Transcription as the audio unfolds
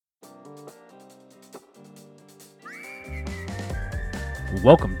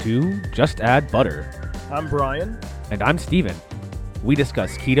Welcome to Just Add Butter. I'm Brian. And I'm Steven. We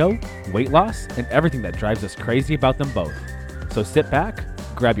discuss keto, weight loss, and everything that drives us crazy about them both. So sit back,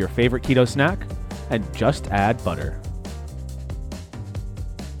 grab your favorite keto snack, and just add butter.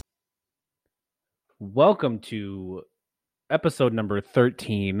 Welcome to episode number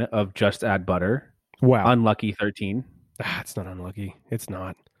 13 of Just Add Butter. Wow. Unlucky 13. It's not unlucky. It's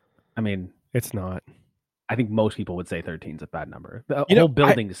not. I mean, it's not. I think most people would say 13 is a bad number. The whole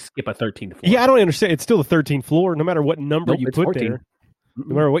building skip a 13th floor. Yeah, I don't understand. It's still the 13th floor, no matter what number you put 14. there.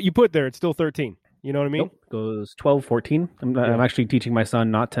 No matter what you put there, it's still 13. You know what I mean? It goes 12, 14. I'm actually teaching my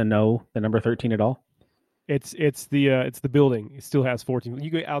son not to know the number 13 at all. It's the building. It still has 14. You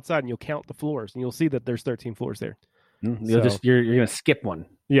go outside and you'll count the floors, and you'll see that there's 13 floors there. You're gonna skip one.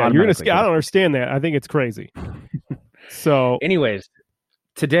 Yeah, you're gonna skip. I don't understand that. I think it's crazy. So, anyways,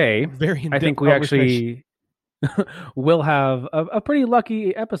 today I think we actually will have a pretty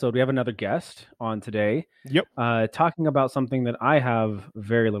lucky episode. We have another guest on today. Yep. Talking about something that I have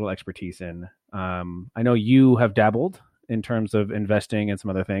very little expertise in. I know you have dabbled in terms of investing and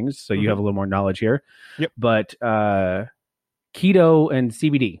some other things, so you have a little more knowledge here. Yep. But keto and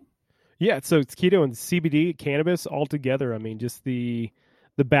CBD. Yeah, so it's keto and CBD, cannabis all together. I mean, just the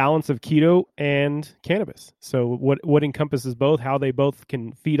balance of keto and cannabis. So what encompasses both, how they both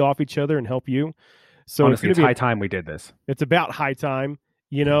can feed off each other and help you. So honestly, it's high time we did this. It's about high time.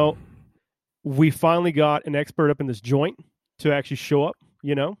 You know, we finally got an expert up in this joint to actually show up,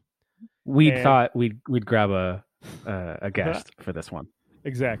 you know. We thought we'd grab a guest for this one.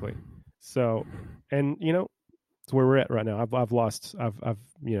 Exactly. So, and you know, it's where we're at right now. I've lost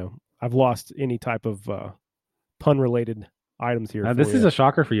any type of pun related items here. This is a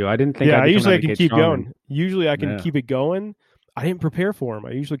shocker for you. I didn't think. Yeah, usually I can keep going. Usually I can keep it going. I didn't prepare for them.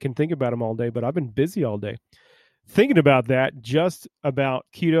 I usually can think about them all day, but I've been busy all day thinking about that, just about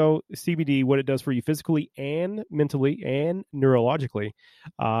keto, CBD, what it does for you physically and mentally and neurologically.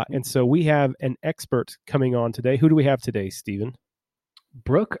 And so we have an expert coming on today. Who do we have today, Steven?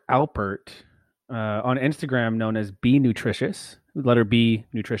 Brooke Alpert, on Instagram known as B Nutritious, letter B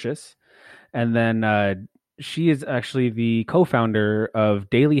Nutritious. And then she is actually the co-founder of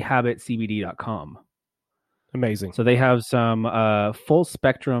dailyhabitcbd.com. Amazing. So they have some full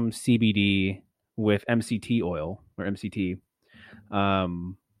spectrum CBD with MCT oil or MCT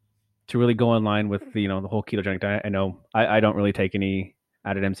to really go in line with the whole ketogenic diet. I know I don't really take any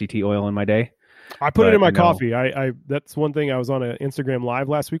added MCT oil in my day. I put it in my coffee. I that's one thing. I was on an Instagram live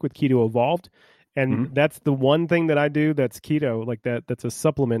last week with Keto Evolved, and that's the one thing that I do that's keto, like that's a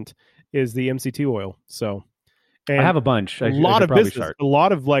supplement, is the MCT oil. So. And I have a bunch. A lot of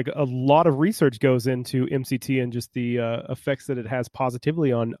research goes into MCT and just the effects that it has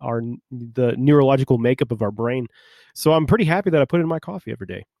positively on the neurological makeup of our brain. So I'm pretty happy that I put it in my coffee every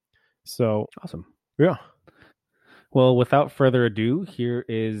day. So awesome. Yeah. Well, without further ado, here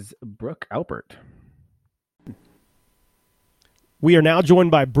is Brooke Alpert. We are now joined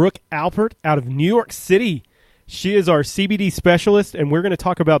by Brooke Alpert out of New York City. She is our CBD specialist, and we're going to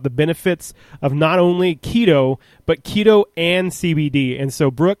talk about the benefits of not only keto, but keto and CBD. And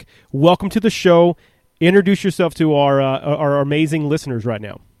so, Brooke, welcome to the show. Introduce yourself to our amazing listeners right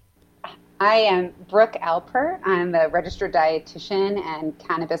now. I am Brooke Alpert. I'm a registered dietitian and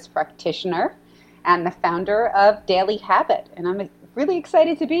cannabis practitioner and the founder of Daily Habit, and I'm really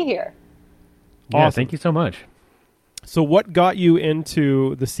excited to be here. Yeah, awesome. Thank you so much. So what got you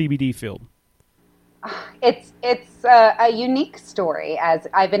into the CBD field? It's a unique story, as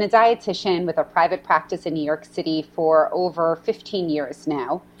I've been a dietitian with a private practice in New York City for over 15 years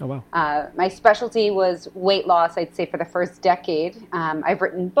now. Oh, wow. My specialty was weight loss, I'd say, for the first decade. I've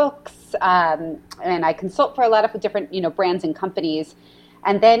written books, and I consult for a lot of different, brands and companies.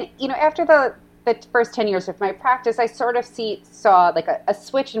 And then, after the first 10 years of my practice, I sort of saw like a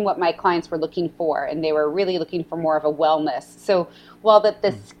switch in what my clients were looking for, and they were really looking for more of a wellness. So while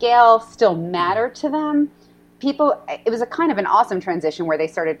the scale still mattered to them, it was a kind of an awesome transition where they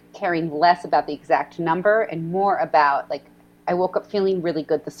started caring less about the exact number and more about, like, I woke up feeling really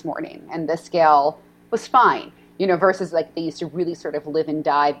good this morning and the scale was fine, versus like they used to really sort of live and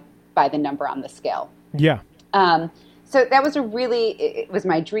die by the number on the scale. Yeah. So that was it was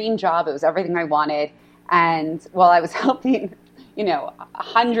my dream job. It was everything I wanted. And while I was helping,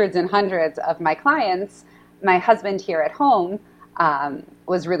 hundreds and hundreds of my clients, my husband here at home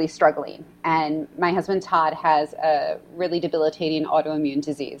was really struggling. And my husband, Todd, has a really debilitating autoimmune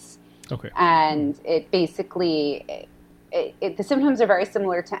disease. Okay. And it basically, the symptoms are very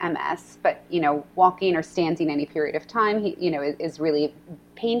similar to MS, but, walking or standing any period of time, is really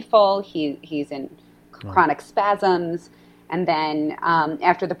painful. He's in chronic spasms. And then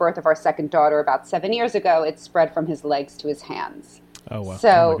after the birth of our second daughter about 7 years ago, it spread from his legs to his hands. Oh, wow. So,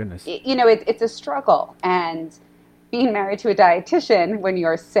 oh, my goodness. it's a struggle. And being married to a dietitian when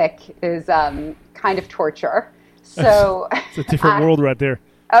you're sick is kind of torture. So it's a different world right there.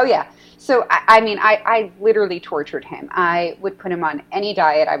 Oh, yeah. So, I literally tortured him. I would put him on any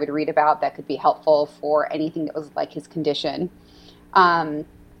diet I would read about that could be helpful for anything that was like his condition.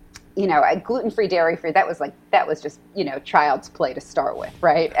 Gluten-free, dairy-free, that was just, child's play to start with,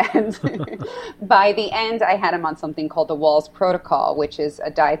 right? And by the end, I had him on something called the Wahls Protocol, which is a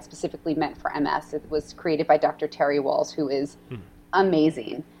diet specifically meant for MS. It was created by Dr. Terry Wahls, who is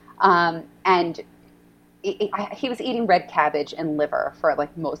amazing. And he was eating red cabbage and liver for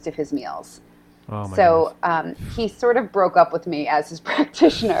like most of his meals. Oh my so he sort of broke up with me as his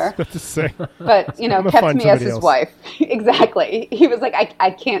practitioner. What to say? But, kept me as his wife. Exactly. He was like,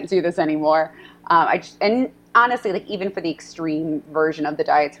 I can't do this anymore. And honestly, like even for the extreme version of the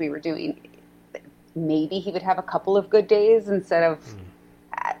diets we were doing, maybe he would have a couple of good days instead of,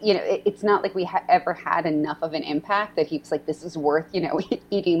 it's not like we ever had enough of an impact that he was like, this is worth,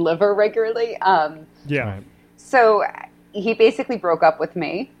 eating liver regularly. Yeah. So he basically broke up with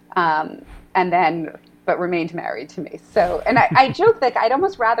me. But remained married to me. So, and I joke that I'd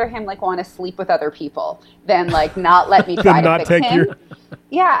almost rather him like want to sleep with other people than like not let me try to fix him.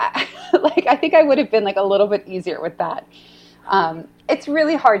 Yeah. Like, I think I would have been like a little bit easier with that. It's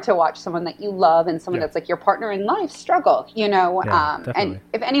really hard to watch someone that you love and someone that's like your partner in life struggle, Yeah, and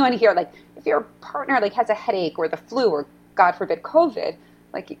if anyone here, like if your partner like has a headache or the flu or God forbid COVID,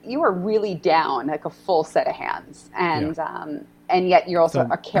 like you are really down like a full set of hands and yet you're also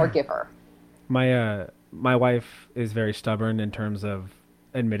a caregiver. My wife is very stubborn in terms of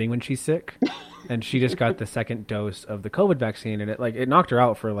admitting when she's sick, and she just got the second dose of the COVID vaccine, and it knocked her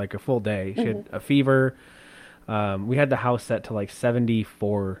out for like a full day. She had a fever. We had the house set to like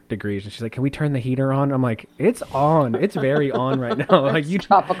 74 degrees, and she's like, "Can we turn the heater on?" I'm like, "It's on. It's very on right now." Like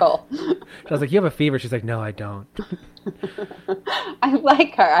tropical. I was like, "You have a fever?" She's like, "No, I don't." I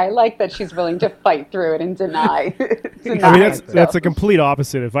like her. I like that she's willing to fight through it and deny. That's a complete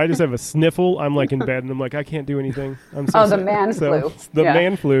opposite. If I just have a sniffle, I'm like in bed and I'm like, I can't do anything. I'm so the man flu. The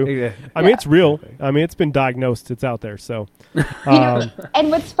man flu. Yeah. I mean, it's real. I mean, it's been diagnosed. It's out there. So,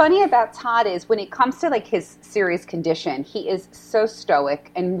 and what's funny about Todd is when it comes to like his serious condition, he is so stoic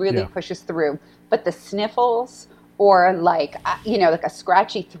and really pushes through. But the sniffles or like like a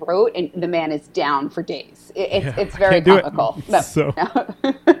scratchy throat, and the man is down for days. It's very comical. But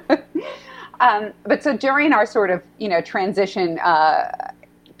so during our sort of transition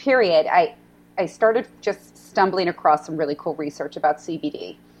period, I started just stumbling across some really cool research about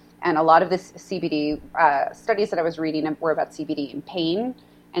CBD, and a lot of this CBD studies that I was reading were about CBD and pain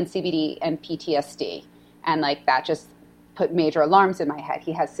and CBD and PTSD, and like that just put major alarms in my head.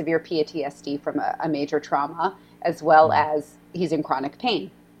 He has severe PTSD from a major trauma, as well as he's in chronic pain.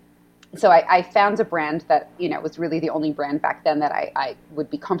 So I found a brand that, was really the only brand back then that I would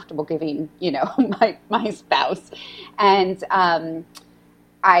be comfortable giving, my spouse. And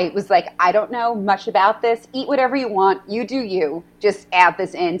I was like, I don't know much about this. Eat whatever you want. You do you. Just add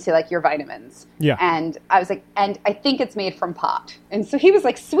this into like your vitamins. Yeah. And I was like, and I think it's made from pot. And so he was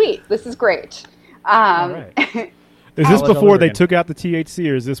like, sweet, this is great. All right. Is this before they took out the THC,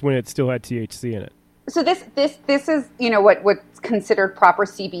 or is this when it still had THC in it? So this is what's considered proper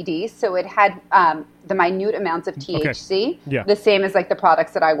CBD. So it had the minute amounts of THC, the same as like the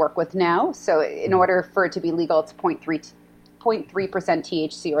products that I work with now. So in order for it to be legal, it's 0.3%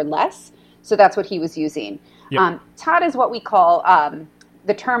 THC or less. So that's what he was using. Yep. Todd is what we call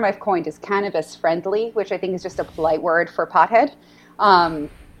the term I've coined is cannabis friendly, which I think is just a polite word for pothead.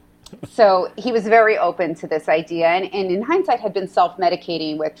 So he was very open to this idea, and in hindsight had been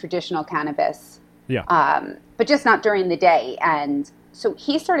self-medicating with traditional cannabis. Yeah. But just not during the day. And so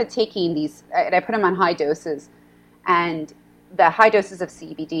he started taking these, and I put him on high doses, and the high doses of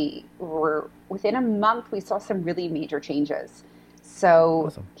CBD were, within a month, we saw some really major changes. So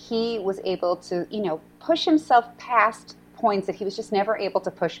awesome. He was able to, push himself past points that he was just never able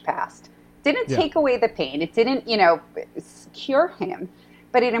to push past. Didn't take away the pain. It didn't, cure him,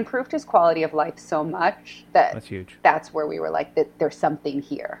 but it improved his quality of life so much that's huge. That's where we were like, that there's something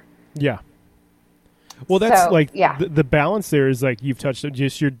here. Yeah. Well, that's the balance there is like you've touched on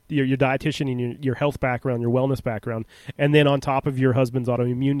just your dietitian and your health background, your wellness background, and then on top of your husband's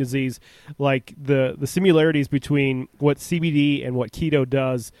autoimmune disease, like the similarities between what CBD and what keto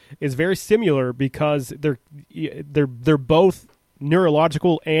does is very similar because they're both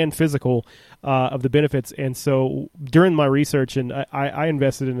neurological and physical of the benefits. And so during my research, and I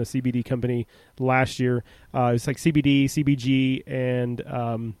invested in a CBD company last year. It's like CBD, CBG, and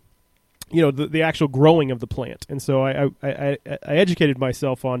the actual growing of the plant. And so I educated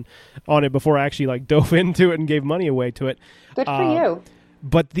myself on it before I actually dove into it and gave money away to it. Good for you.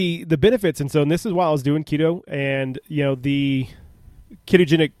 But the benefits, and this is while I was doing keto, and the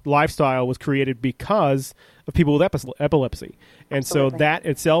ketogenic lifestyle was created because of people with epilepsy. And Absolutely. So that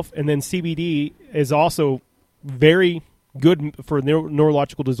itself, and then CBD is also very good for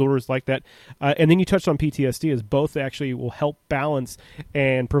neurological disorders like that. And then you touched on PTSD, as both actually will help balance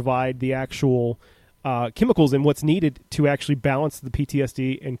and provide the actual chemicals and what's needed to actually balance the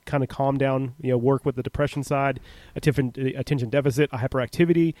PTSD and kind of calm down, work with the depression side, attention deficit,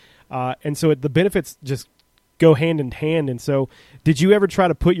 hyperactivity. And so the benefits just go hand in hand. And so did you ever try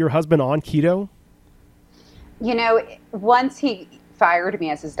to put your husband on keto? Once he fired me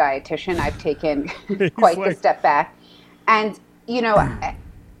as his dietitian, I've taken quite the step back. And,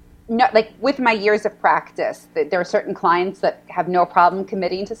 with my years of practice, there are certain clients that have no problem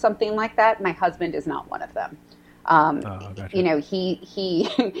committing to something like that. My husband is not one of them. Gotcha.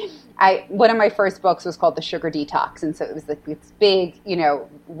 One of my first books was called The Sugar Detox. And so it was this big,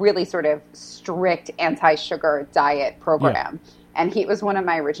 really sort of strict anti-sugar diet program. Yeah. And he was one of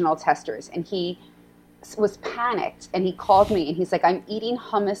my original testers. And he was panicked, and he called me, and he's like, I'm eating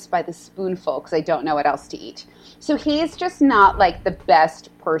hummus by the spoonful because I don't know what else to eat. So he's just not the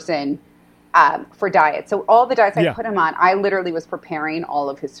best person for diet. So all the diets I put him on, I literally was preparing all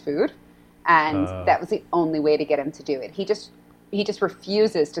of his food, and that was the only way to get him to do it. He just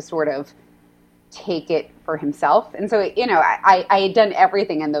refuses to sort of take it for himself. And so, I had done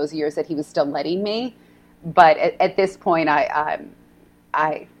everything in those years that he was still letting me, but at this point,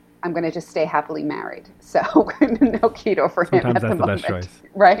 I'm going to just stay happily married. So no keto for him at the moment. Sometimes that's the best choice.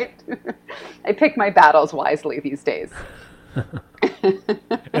 Right? I pick my battles wisely these days.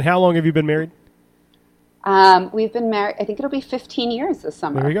 And how long have you been married? We've been married, I think it'll be 15 years this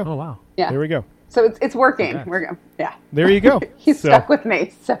summer. There we go. Oh, wow. Yeah. There we go. So it's working. Okay. Yeah. There you go. He's stuck with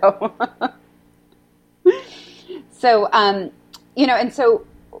me. So, and so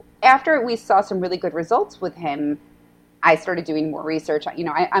after we saw some really good results with him, I started doing more research.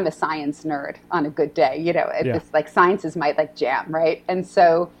 I'm a science nerd on a good day. It's science is my jam, right? And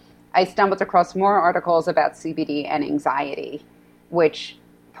so I stumbled across more articles about CBD and anxiety, which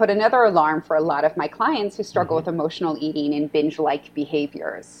put another alarm for a lot of my clients who struggle with emotional eating and binge-like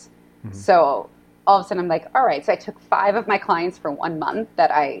behaviors. Mm-hmm. So all of a sudden I'm like, all right. So I took 5 of my clients for 1 month that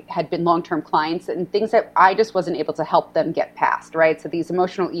I had been long-term clients, and things that I just wasn't able to help them get past, right? So these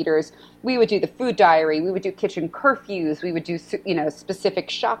emotional eaters, we would do the food diary, we would do kitchen curfews, we would do, specific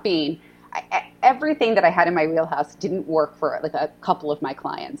shopping. Everything that I had in my wheelhouse didn't work for a couple of my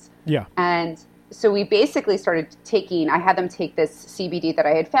clients. Yeah. And so we basically started I had them take this CBD that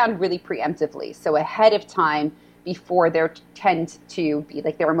I had found really preemptively. So ahead of time, before there tend to be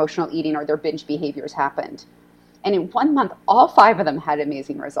their emotional eating or their binge behaviors happened. And in 1 month, all 5 of them had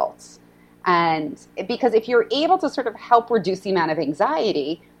amazing results. And because if you're able to sort of help reduce the amount of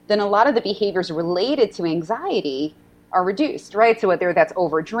anxiety, then a lot of the behaviors related to anxiety are reduced, right? So whether that's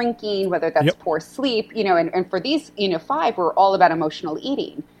over drinking, whether that's poor sleep, and for these, 5 were all about emotional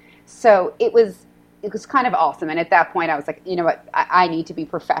eating. So it was kind of awesome. And at that point I was like, you know what, I need to be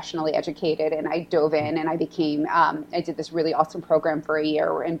professionally educated. And I dove in and I became, I did this really awesome program for a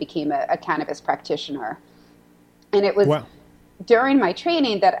year and became a cannabis practitioner. And it was during my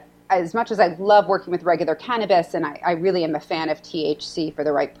training that, as much as I love working with regular cannabis, and I really am a fan of THC for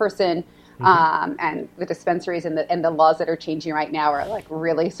the right person, and the dispensaries and the laws that are changing right now are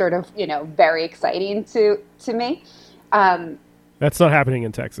really sort of, very exciting to me. That's not happening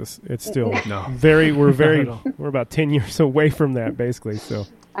in Texas. It's still we're about 10 years away from that, basically. So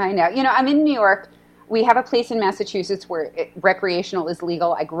I know. I'm in New York. We have a place in Massachusetts where recreational is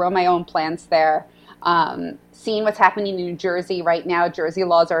legal. I grow my own plants there. Seeing what's happening in New Jersey right now, Jersey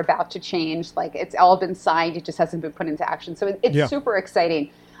laws are about to change. It's all been signed. It just hasn't been put into action. So it's super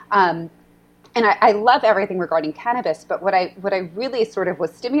exciting. And I love everything regarding cannabis, but what I really sort of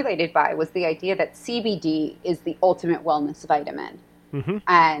was stimulated by was the idea that CBD is the ultimate wellness vitamin. Mm-hmm.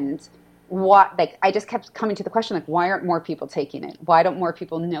 And I just kept coming to the question, why aren't more people taking it? Why don't more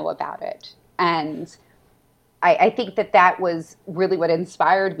people know about it? And I think that was really what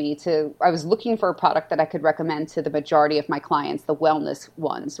inspired me I was looking for a product that I could recommend to the majority of my clients, the wellness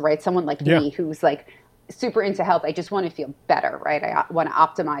ones, right? Someone like me who's super into health. I just want to feel better, right? I want to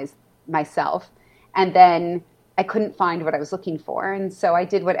optimize myself. And then I couldn't find what I was looking for. And so I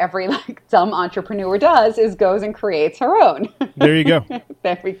did what every like dumb entrepreneur does, is goes and creates her own. There you go.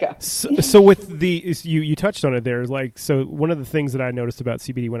 There we go. So with you touched on it there. Like, so one of the things that I noticed about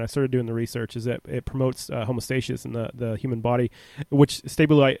CBD when I started doing the research is that it promotes homeostasis in the human body, which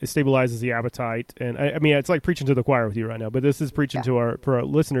stabilizes the appetite. And I mean, it's like preaching to the choir with you right now, but this is preaching to our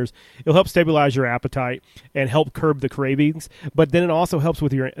listeners. It'll help stabilize your appetite and help curb the cravings. But then it also helps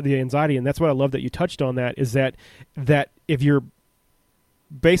with the anxiety, and that's what I love that you touched on. That is that if you're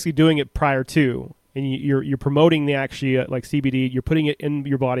basically doing it prior to, and you're promoting the actually like CBD, you're putting it in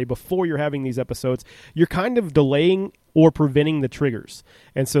your body before you're having these episodes, you're kind of delaying or preventing the triggers.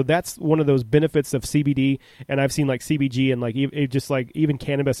 And so that's one of those benefits of CBD. And I've seen like CBG and like just like even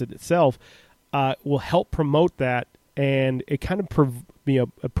cannabis itself will help promote that, and it kind of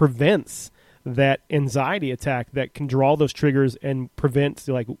prevents that anxiety attack that can draw those triggers and prevent,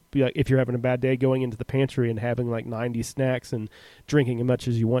 like if you're having a bad day, going into the pantry and having like 90 snacks and drinking as much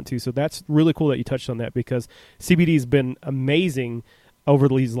as you want to. So that's really cool that you touched on that, because CBD has been amazing over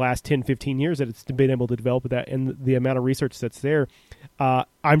these last 10, 15 years that it's been able to develop that, and the amount of research that's there.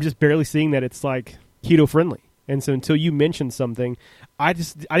 I'm just barely seeing that it's like keto friendly. And so until you mentioned something, I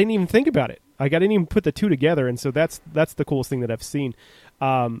didn't even think about it. Like I didn't even put the two together. And so that's the coolest thing that I've seen.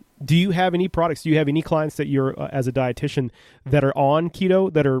 Do you have any products? Do you have any clients that you're as a dietitian that are on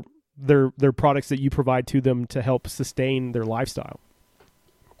keto, that are their products that you provide to them to help sustain their lifestyle?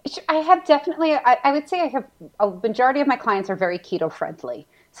 I have definitely, I would say I have a majority of my clients are very keto friendly.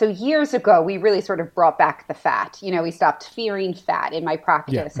 So years ago, we really sort of brought back the fat. You know, we stopped fearing fat in my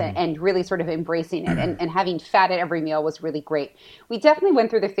practice and really sort of embracing it. And having fat at every meal was really great. We definitely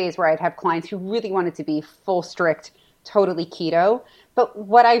went through the phase where I'd have clients who really wanted to be full strict, totally keto. But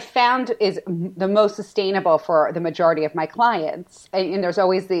what I found is the most sustainable for the majority of my clients, and there's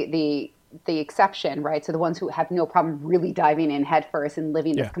always the exception, right? So the ones who have no problem really diving in headfirst and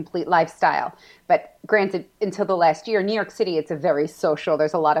living this complete lifestyle. But granted, until the last year, New York City, it's a very social.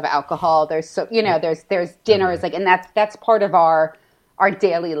 There's a lot of alcohol. There's there's dinners, like, and that's part of our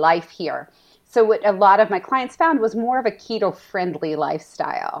daily life here. So what a lot of my clients found was more of a keto-friendly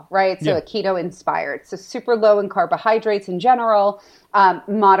lifestyle, right? So a keto-inspired. So super low in carbohydrates in general,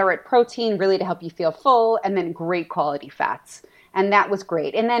 moderate protein, really to help you feel full, and then great quality fats. And that was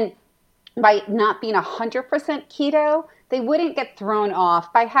great. And then by not being 100% keto, they wouldn't get thrown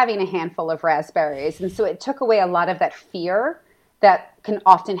off by having a handful of raspberries. And so it took away a lot of that fear that can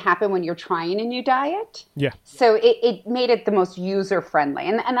often happen when you're trying a new diet. Yeah. So it made it the most user-friendly.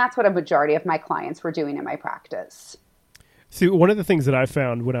 And that's what a majority of my clients were doing in my practice. See, one of the things that I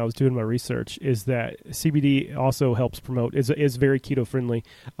found when I was doing my research is that CBD also helps promote, is very keto-friendly.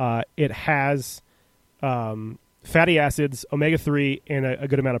 It has fatty acids, omega-3, and a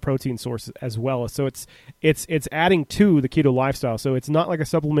good amount of protein sources as well. So it's adding to the keto lifestyle. So it's not like a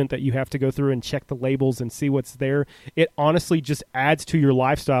supplement that you have to go through and check the labels and see what's there. It honestly just adds to your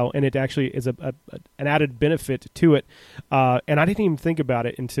lifestyle, and it actually is an added benefit to it. And I didn't even think about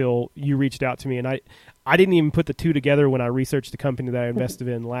it until you reached out to me, and I didn't even put the two together when I researched the company that I invested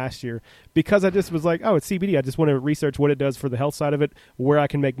in last year, because I just was like, oh, it's CBD. I just want to research what it does for the health side of it, where I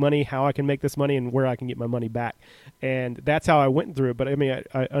can make money, how I can make this money, and where I can get my money back. And that's how I went through it. But I mean,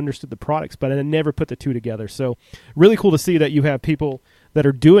 I understood the products, but I never put the two together. So really cool to see that you have people that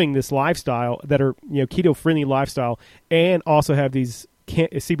are doing this lifestyle, that are, keto-friendly lifestyle, and also have these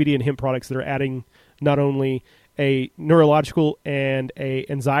CBD and hemp products that are adding not only a neurological and a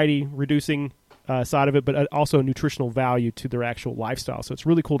anxiety reducing side of it, but also a nutritional value to their actual lifestyle. So it's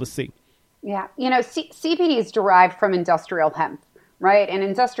really cool to see. Yeah. CBD is derived from industrial hemp, right? And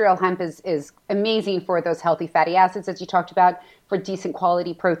industrial hemp is amazing for those healthy fatty acids, as you talked about, for decent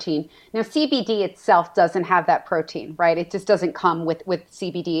quality protein. Now, CBD itself doesn't have that protein, right? It just doesn't come with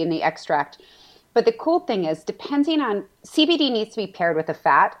CBD in the extract. But the cool thing is, depending on, CBD needs to be paired with a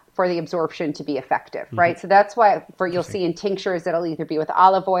fat for the absorption to be effective, right? So that's why you'll see in tinctures, it'll either be with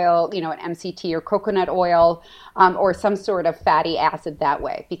olive oil, an MCT or coconut oil, or some sort of fatty acid that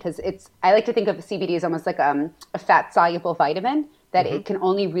way. Because I like to think of CBD as almost like a fat soluble vitamin that it can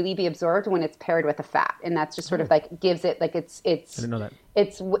only really be absorbed when it's paired with a fat. And that's just sort of like gives it like it's I didn't know that.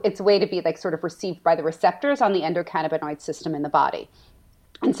 It's way to be like sort of received by the receptors on the endocannabinoid system in the body.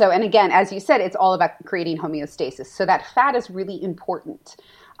 And again, as you said, it's all about creating homeostasis. So that fat is really important.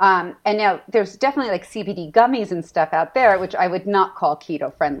 And now there's definitely like CBD gummies and stuff out there, which I would not call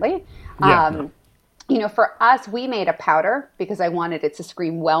keto friendly. For us, we made a powder because I wanted it to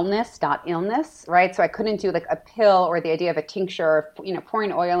scream wellness, not illness, right? So I couldn't do like a pill, or the idea of a tincture,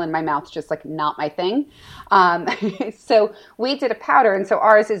 pouring oil in my mouth, just like not my thing. So we did a powder. And so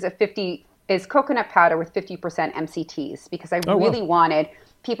ours is is coconut powder with 50% MCTs, because I really wanted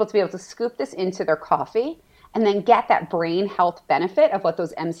people to be able to scoop this into their coffee and then get that brain health benefit of what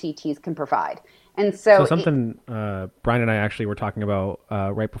those MCTs can provide. And so something Brian and I actually were talking about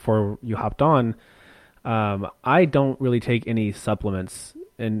right before you hopped on. I don't really take any supplements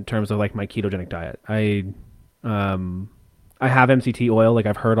in terms of like my ketogenic diet. I have MCT oil. Like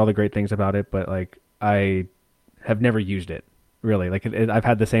I've heard all the great things about it, but like I have never used it really. Like I've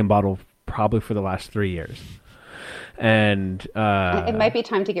had the same bottle probably for the last 3 years. And it might be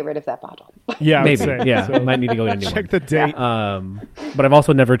time to get rid of that bottle. Yeah, maybe. Yeah, so might need to go get a new check the date. But I've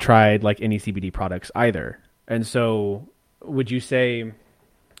also never tried like any CBD products either. And so, would you say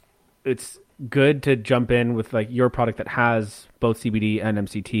it's good to jump in with like your product that has both CBD and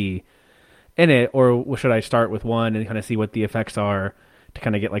MCT in it, or should I start with one and kind of see what the effects are to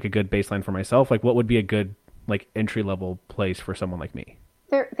kind of get like a good baseline for myself? Like, what would be a good like entry level place for someone like me?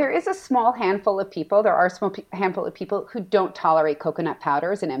 There is a small handful of people. There are a small handful of people who don't tolerate coconut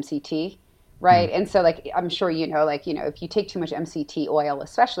powders and MCT, right? And so, like, I'm sure if you take too much MCT oil,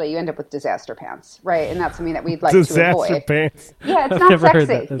 especially, you end up with disaster pants, right? And that's something that we'd like to avoid. Disaster pants. Yeah, it's not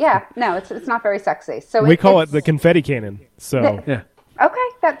sexy. Yeah, no, it's not very sexy. So we call it the confetti cannon. So yeah, okay,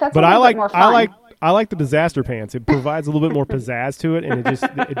 that's. But a little bit more fun. I like the disaster pants. It provides a little bit more pizzazz to it, and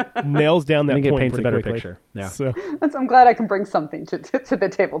it nails down that point. It paints a better quickly. Picture. Yeah. So I'm glad I can bring something to the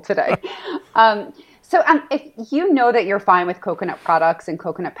table today. If you know that you're fine with coconut products and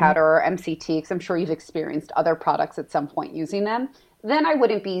coconut powder or MCT, because I'm sure you've experienced other products at some point using them, then I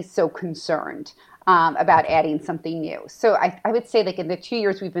wouldn't be so concerned about adding something new. So I would say, like, in the 2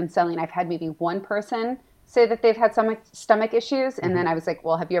 years we've been selling, I've had maybe one person say that they've had some stomach issues, and then I was like,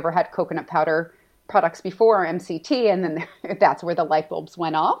 well, have you ever had coconut powder products before, or MCT? And then that's where the light bulbs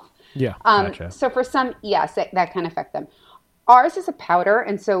went off. Yeah. Gotcha. So for some, yes, that can affect them. Ours is a powder,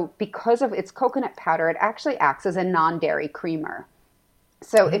 and so because of its coconut powder, it actually acts as a non-dairy creamer.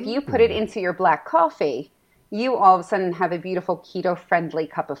 So if you put it into your black coffee, you all of a sudden have a beautiful keto-friendly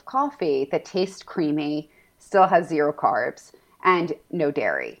cup of coffee that tastes creamy, still has 0 carbs, and no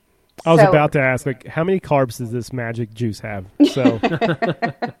dairy. I was about to ask, like, how many carbs does this magic juice have? So,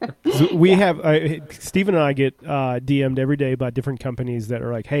 we have Stephen and I get DM'd every day by different companies that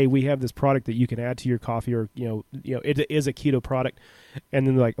are like, "Hey, we have this product that you can add to your coffee, or it is a keto product," and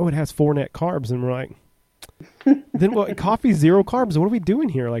then they're like, "Oh, it has 4 net carbs," and we're like, "Then what? Coffee's 0 carbs. What are we doing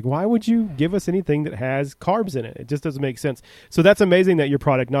here? Like, why would you give us anything that has carbs in it? It just doesn't make sense." So that's amazing that your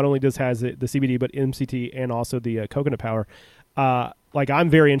product not only has the CBD, but MCT and also the coconut power. Like, I'm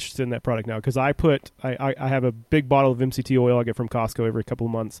very interested in that product now, because I have a big bottle of MCT oil I get from Costco every couple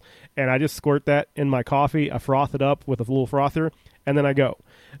of months, and I just squirt that in my coffee. I froth it up with a little frother, and then I go.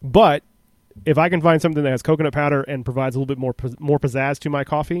 But if I can find something that has coconut powder and provides a little bit more pizzazz to my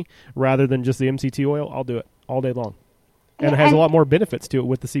coffee rather than just the MCT oil, I'll do it all day long. And it has a lot more benefits to it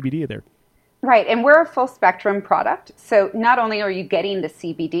with the CBD there. Right, and we're a full spectrum product, so not only are you getting the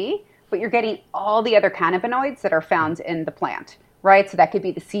CBD, but you're getting all the other cannabinoids that are found in the plant. Right, so that could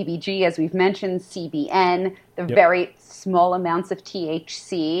be the CBG, as we've mentioned, CBN, the very small amounts of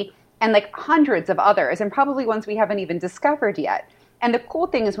THC, and like hundreds of others, and probably ones we haven't even discovered yet. And the cool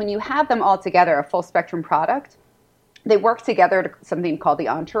thing is when you have them all together, a full spectrum product, they work together to something called the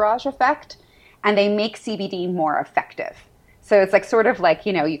entourage effect, and they make CBD more effective. So it's like sort of like,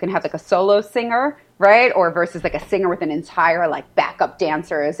 you can have like a solo singer, right? Or versus like a singer with an entire like backup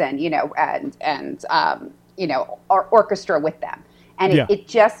dancers and, or orchestra with them. And it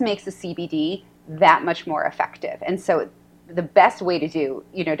just makes the CBD that much more effective. And so the best way to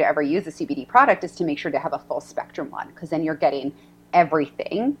ever use a CBD product is to make sure to have a full spectrum one, because then you're getting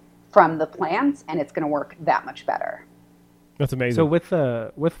everything from the plants, and it's going to work that much better. That's amazing. So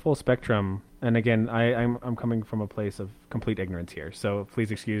with full spectrum, and again, I'm coming from a place of complete ignorance here, so please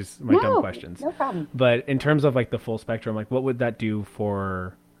excuse my dumb questions. No problem. But in terms of like the full spectrum, like what would that do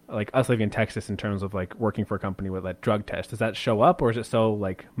for like us living in Texas in terms of like working for a company with that drug test? Does that show up, or is it so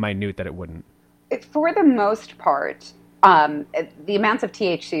like minute that it wouldn't? For the most part, the amounts of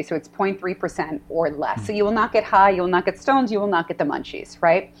THC, so it's 0.3% or less. So you will not get high, you will not get stoned, you will not get the munchies,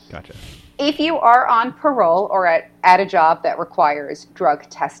 right? Gotcha. If you are on parole or at a job that requires drug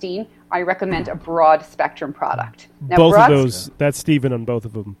testing, I recommend a broad spectrum product. Now, both of those, that's Steven on both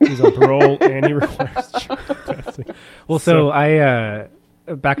of them. He's on parole and he requires drug testing. Well, so I...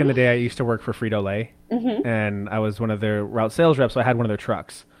 back in the day, I used to work for Frito-Lay, and I was one of their route sales reps, so I had one of their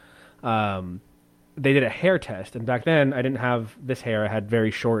trucks. They did a hair test, and back then, I didn't have this hair. I had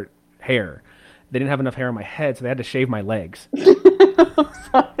very short hair. They didn't have enough hair on my head, so they had to shave my legs.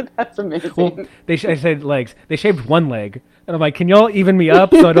 That's amazing. Well, I said legs. They shaved one leg, and I'm like, can y'all even me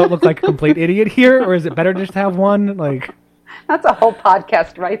up so I don't look like a complete idiot here, or is it better just to have one? Like, that's a whole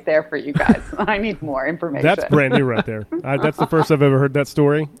podcast right there for you guys. I need more information. That's brand new right there. That's the first I've ever heard that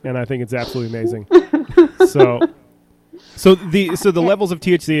story, and I think it's absolutely amazing. So the levels of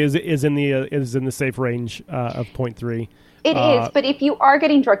THC is in the safe range of 0.3. It is, but if you are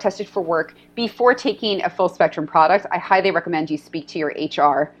getting drug tested for work before taking a full spectrum product, I highly recommend you speak to your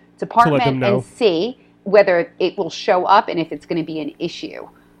HR department and see whether it will show up and if it's going to be an issue. Okay.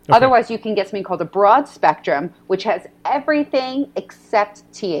 Otherwise, you can get something called a broad spectrum, which has everything except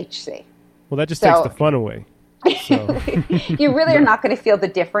THC. Well, that just takes the fun away. So. You really are not going to feel the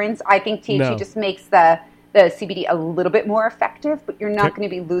difference. I think THC just makes the CBD a little bit more effective, but you're not going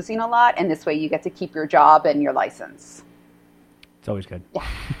to be losing a lot, and this way you get to keep your job and your license. It's always good.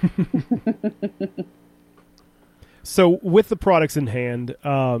 Yeah. So with the products in hand,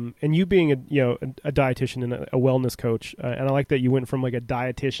 and you being a dietitian and a wellness coach, and I like that you went from like a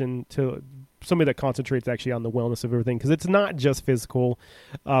dietitian to somebody that concentrates actually on the wellness of everything, because it's not just physical.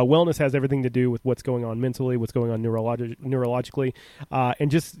 Wellness has everything to do with what's going on mentally, what's going on neurologically,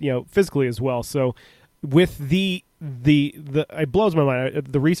 and just physically as well. So with the it blows my mind,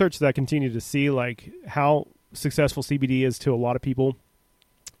 the research that I continue to see, like how successful CBD is to a lot of people,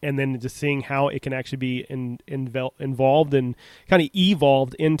 and then just seeing how it can actually be involved and kind of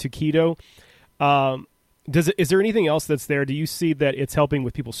evolved into keto. Is there anything else that's there? Do you see that it's helping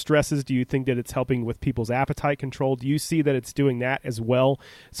with people's stresses? Do you think that it's helping with people's appetite control? Do you see that it's doing that as well?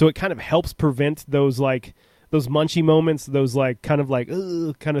 So it kind of helps prevent those munchy moments, those kind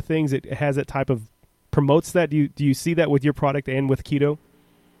of things. It has that type of promotes that. Do you see that with your product and with keto?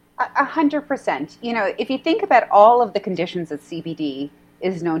 100%. If you think about all of the conditions that CBD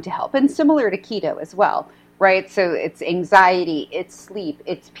is known to help, and similar to keto as well, right? So it's anxiety, it's sleep,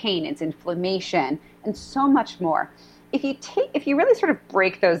 it's pain, it's inflammation, and so much more. If you really sort of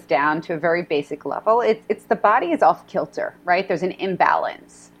break those down to a very basic level, it's the body is off kilter, right? There's an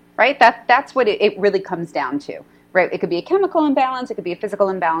imbalance, right? That's what it really comes down to, right? It could be a chemical imbalance, it could be a physical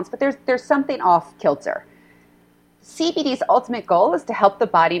imbalance, but there's something off kilter. CBD's ultimate goal is to help the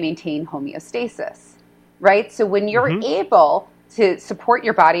body maintain homeostasis, right? So when you're able to support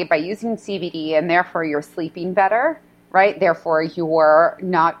your body by using CBD, and therefore you're sleeping better, right? Therefore you're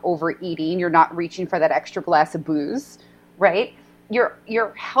not overeating, you're not reaching for that extra glass of booze, right?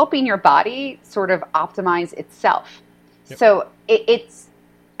 You're helping your body sort of optimize itself. Yep. So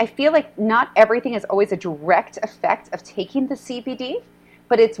I feel like not everything is always a direct effect of taking the CBD,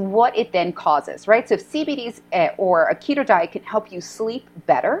 but it's what it then causes, right? So if CBD's or a keto diet can help you sleep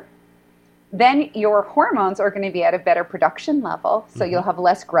better, then your hormones are going to be at a better production level. So you'll have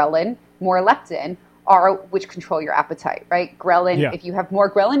less ghrelin, more leptin, which control your appetite, right? Ghrelin, if you have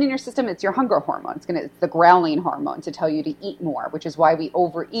more ghrelin in your system, it's your hunger hormone. It's the ghrelin hormone to tell you to eat more, which is why we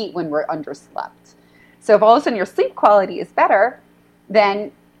overeat when we're underslept. So if all of a sudden your sleep quality is better,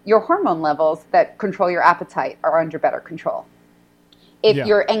 then your hormone levels that control your appetite are under better control. If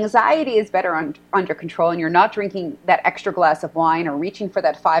your anxiety is better under control and you're not drinking that extra glass of wine or reaching for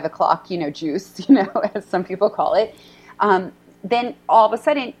that 5 o'clock, juice, as some people call it, then all of a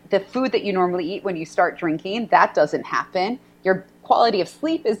sudden the food that you normally eat when you start drinking, that doesn't happen. Your quality of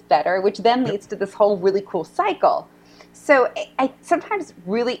sleep is better, which then leads to this whole really cool cycle. So I sometimes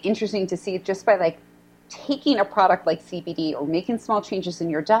really interesting to see just by taking a product like CBD or making small changes in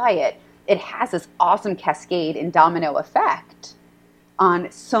your diet, it has this awesome cascade and domino effect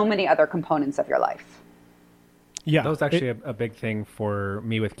on so many other components of your life. Yeah, that was actually a big thing for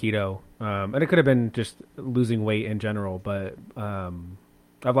me with keto. And it could have been just losing weight in general, but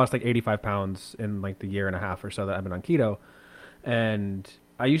I've lost 85 pounds in the year and a half or so that I've been on keto. And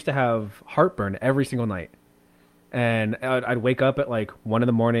I used to have heartburn every single night. And I'd wake up at 1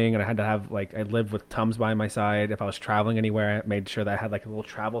 a.m. and I had to have I lived with Tums by my side. If I was traveling anywhere, I made sure that I had a little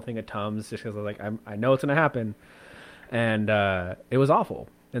travel thing of Tums just because I know it's going to happen. And it was awful.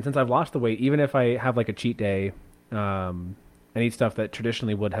 And since I've lost the weight, even if I have a cheat day and eat stuff that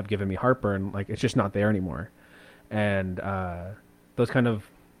traditionally would have given me heartburn, it's just not there anymore. And those kind of,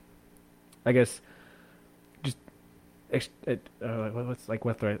 I guess, just I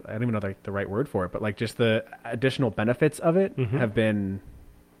don't even know the right word for it, but just the additional benefits of it have been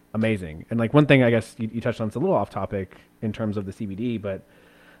amazing. And one thing I guess you touched on, it's a little off topic in terms of the CBD, but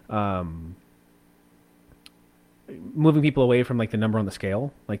moving people away from the number on the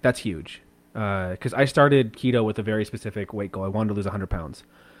scale, that's huge. Because I started keto with a very specific weight goal. I wanted to lose 100 pounds.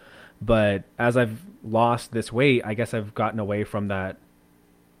 But as I've lost this weight, I guess I've gotten away from that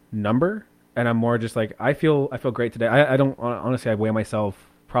number and I'm more just like I feel great today. I don't honestly, I weigh myself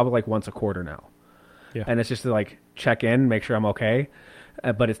probably like once a quarter now. Yeah. And it's just to like check in, make sure I'm okay,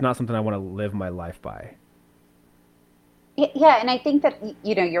 but it's not something I want to live my life by. Yeah, and I think that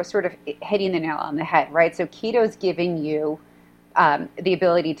you're sort of hitting the nail on the head, right? So keto's giving you the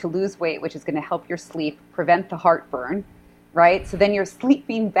ability to lose weight, which is going to help your sleep, prevent the heartburn, right? So then you're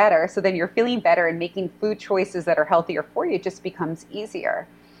sleeping better, so then you're feeling better, and making food choices that are healthier for you just becomes easier.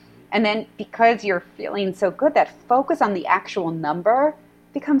 And then because you're feeling so good, that focus on the actual number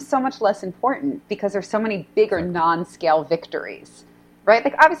becomes so much less important because there's so many bigger non-scale victories, right?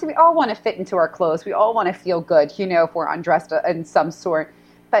 Like obviously we all want to fit into our clothes. We all want to feel good, if we're undressed in some sort,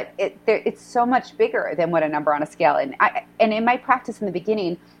 but it's so much bigger than what a number on a scale. And in my practice in the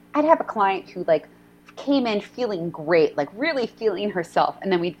beginning, I'd have a client who like came in feeling great, like really feeling herself.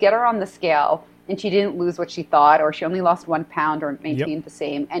 And then we'd get her on the scale and she didn't lose what she thought, or she only lost 1 pound or maintained the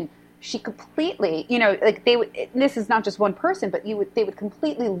same. And she completely, like they would, this is not just one person, but they would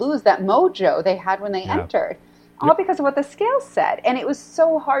completely lose that mojo they had when they entered, all because of what the scale said. And it was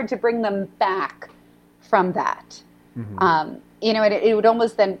so hard to bring them back from that. Mm-hmm. And it would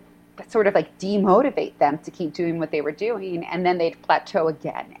almost then sort of like demotivate them to keep doing what they were doing. And then they'd plateau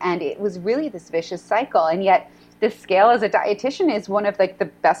again. And it was really this vicious cycle. And yet the scale as a dietitian is one of like the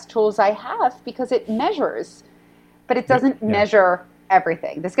best tools I have because it measures, but it doesn't measure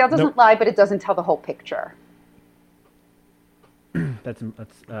everything. The scale doesn't lie, but it doesn't tell the whole picture. That's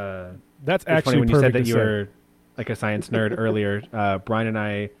actually funny when you said that you were like a science nerd earlier. Brian and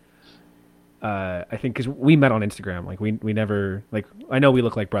I think because we met on Instagram, like we never, like I know we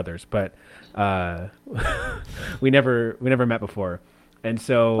look like brothers, but we never met before. And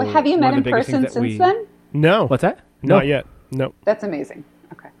so have you met in person since then? No. What's that? Not yet. No. That's amazing.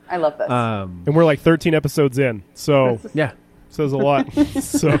 Okay. I love this. And we're like 13 episodes in. So yeah. Says a lot.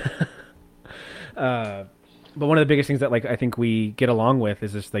 So, but one of the biggest things that like I think we get along with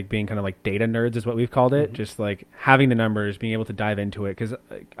is just like being kind of like data nerds is what we've called it. Mm-hmm. Just like having the numbers, being able to dive into it. Because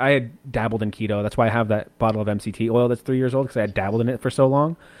I had dabbled in keto. That's why I have that bottle of MCT oil that's 3 years old because I had dabbled in it for so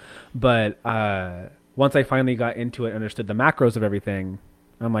long. But once I finally got into it, and understood the macros of everything,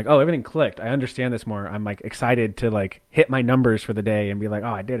 I'm like, oh, everything clicked. I understand this more. I'm like excited to like hit my numbers for the day and be like,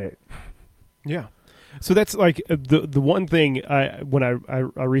 oh, I did it. Yeah. So that's like the one thing when I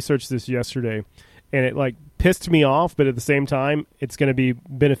researched this yesterday, and it like pissed me off, but at the same time, it's going to be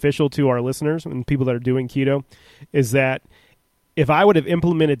beneficial to our listeners and people that are doing keto, is that if I would have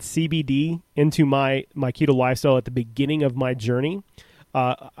implemented CBD into my keto lifestyle at the beginning of my journey,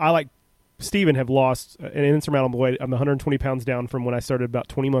 I like Steven have lost an insurmountable weight. I'm 120 pounds down from when I started about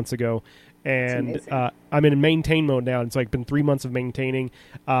 20 months ago, and I'm in maintain mode now. It's like been 3 months of maintaining.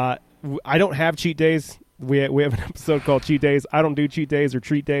 I don't have cheat days. We have an episode called Cheat Days. I don't do cheat days or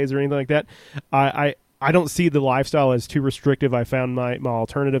treat days or anything like that. I don't see the lifestyle as too restrictive. I found my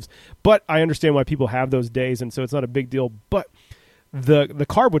alternatives, but I understand why people have those days, and so it's not a big deal. But the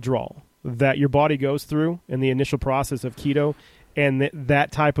carb withdrawal that your body goes through in the initial process of keto, and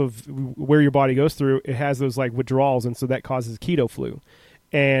that type of where your body goes through, it has those like withdrawals, and so that causes keto flu.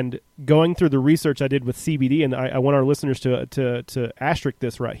 And going through the research I did with CBD, and I want our listeners to asterisk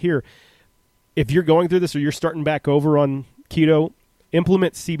this right here. If you're going through this or you're starting back over on keto,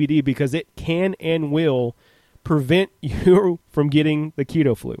 implement CBD because it can and will prevent you from getting the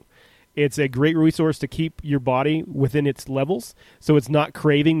keto flu. It's a great resource to keep your body within its levels, so it's not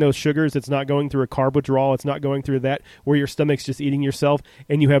craving those sugars. It's not going through a carb withdrawal. It's not going through that where your stomach's just eating yourself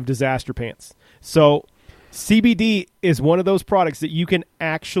and you have disaster pants. So CBD is one of those products that you can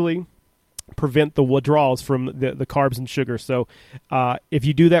actually prevent the withdrawals from the carbs and sugar. So if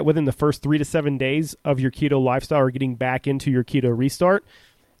you do that within the first 3 to 7 days of your keto lifestyle or getting back into your keto restart,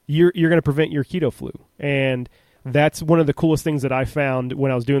 you're going to prevent your keto flu. And that's one of the coolest things that I found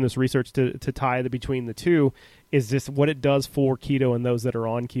when I was doing this research to tie between the two, is just what it does for keto and those that are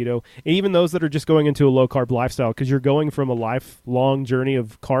on keto, and even those that are just going into a low-carb lifestyle, because you're going from a lifelong journey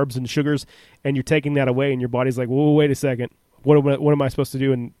of carbs and sugars, and you're taking that away, and your body's like, whoa, wait a second, what am I supposed to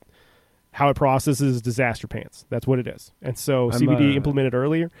do? And how it processes disaster pants. That's what it is. And so CBD implemented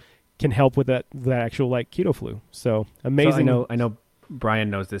earlier can help with that actual like keto flu. So amazing. So I know Brian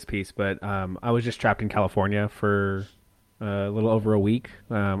knows this piece, but I was just trapped in California for a little over a week.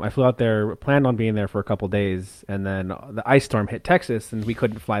 I flew out there, planned on being there for a couple days, and then the ice storm hit Texas, and we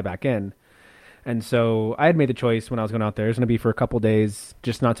couldn't fly back in. And so I had made the choice when I was going out there, it was going to be for a couple days,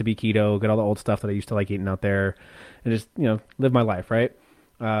 just not to be keto, get all the old stuff that I used to like eating out there, and just live my life, right?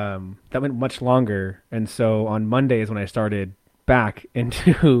 That went much longer, and so on Mondays when I started back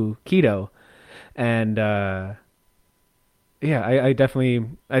into keto, and Yeah, I definitely,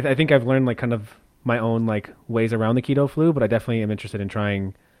 I think I've learned like kind of my own like ways around the keto flu, but I definitely am interested in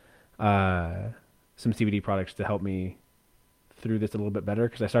trying uh, some CBD products to help me through this a little bit better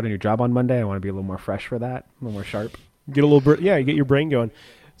because I start a new job on Monday. I want to be a little more fresh for that, a little more sharp. Get a little, you get your brain going.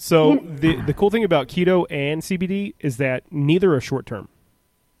 So the cool thing about keto and CBD is that neither are short term.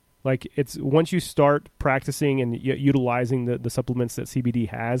 Like it's once you start practicing and utilizing the supplements that CBD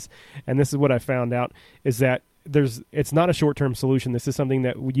has, and this is what I found out is that it's not a short term solution. This is something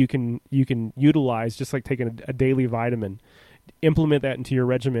that you can utilize just like taking a daily vitamin. Implement that into your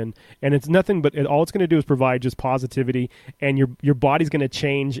regimen, and it's nothing but all it's going to do is provide just positivity, and your body's going to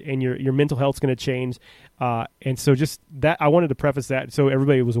change, and your mental health's going to change, and so just that I wanted to preface that so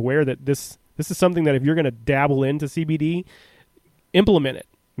everybody was aware that this is something that if you're going to dabble into CBD, implement it,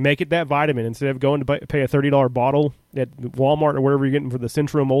 make it that vitamin instead of going to pay a $30 bottle at Walmart or wherever you're getting for the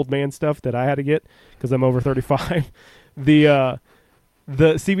Centrum old man stuff that I had to get because I'm over 35.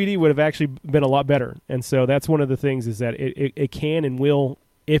 The CBD would have actually been a lot better. And so that's one of the things is that it can and will,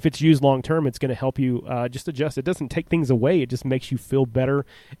 if it's used long term, it's going to help you just adjust. It doesn't take things away. It just makes you feel better,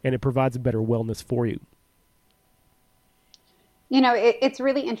 and it provides a better wellness for you. It's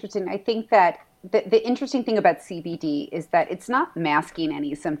really interesting. I think that the interesting thing about CBD is that it's not masking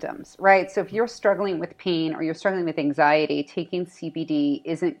any symptoms, right? So if you're struggling with pain or you're struggling with anxiety, taking CBD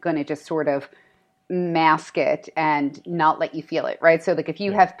isn't going to just sort of mask it and not let you feel it, right? So like if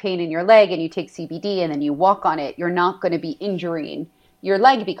you have pain in your leg and you take CBD and then you walk on it, you're not going to be injuring your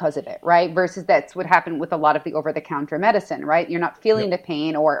leg because of it, right? Versus that's what happened with a lot of the over-the-counter medicine, right? You're not feeling the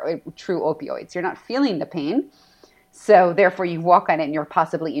pain or true opioids. You're not feeling the pain. So therefore you walk on it and you're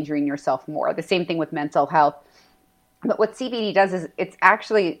possibly injuring yourself more. The same thing with mental health. But what CBD does is it's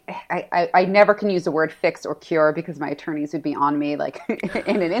actually, I never can use the word fix or cure because my attorneys would be on me like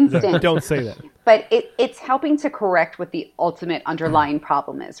in an instant. Don't say that. But it's helping to correct what the ultimate underlying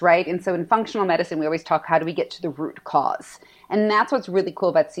problem is, right? And so in functional medicine, we always talk, how do we get to the root cause? And that's what's really cool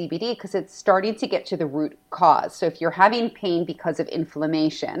about CBD because it's starting to get to the root cause. So if you're having pain because of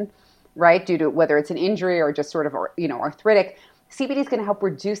inflammation, right, due to whether it's an injury or just sort of, arthritic, CBD is going to help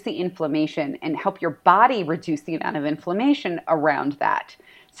reduce the inflammation and help your body reduce the amount of inflammation around that.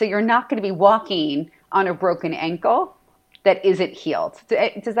 So you're not going to be walking on a broken ankle that isn't healed.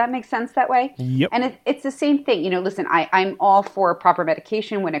 Does that make sense that way? Yep. And it's the same thing. Listen, I'm all for proper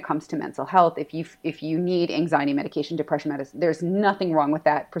medication when it comes to mental health. If you need anxiety medication, depression medicine, there's nothing wrong with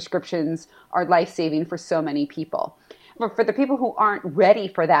that. Prescriptions are life-saving for so many people. But for the people who aren't ready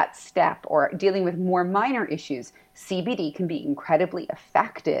for that step or dealing with more minor issues, CBD can be incredibly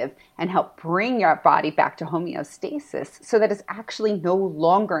effective and help bring your body back to homeostasis so that it's actually no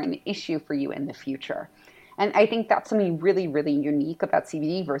longer an issue for you in the future. And I think that's something really, really unique about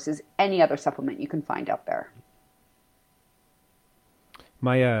CBD versus any other supplement you can find out there.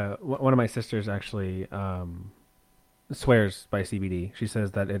 My one of my sisters actually swears by CBD. She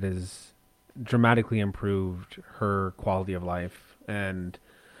says that it is dramatically improved her quality of life. And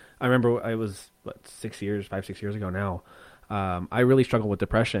I remember I was 5-6 years ago now. I really struggled with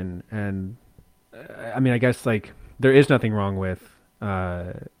depression, and I guess like there is nothing wrong with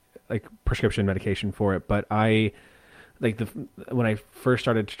like prescription medication for it, but I like when I first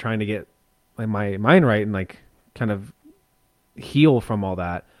started trying to get like my mind right and like kind of heal from all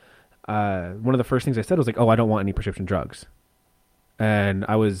that, one of the first things I said was like, oh, I don't want any prescription drugs. And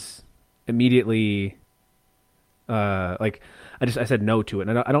I was immediately I said no to it.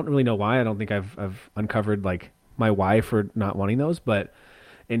 And I don't really know why. I don't think I've uncovered like my why for not wanting those, but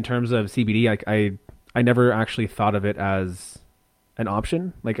in terms of CBD, I never actually thought of it as an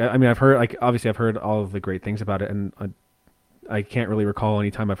option. Like, I've heard all of the great things about it, and I can't really recall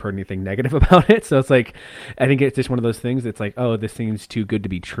any time I've heard anything negative about it. So it's like, I think it's just one of those things. It's like, oh, this seems too good to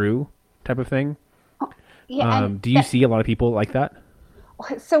be true type of thing. Yeah. Do you see a lot of people like that?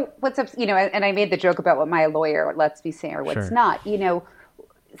 So what's up, and I made the joke about what my lawyer lets me say or what's Sure. not,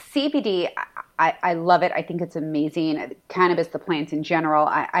 CBD, I love it. I think it's amazing. Cannabis, the plant in general,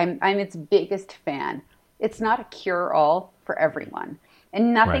 I'm its biggest fan. It's not a cure-all for everyone.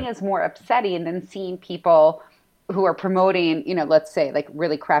 And nothing Right. is more upsetting than seeing people who are promoting, let's say like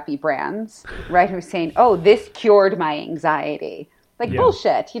really crappy brands, right? Who are saying, oh, this cured my anxiety. Like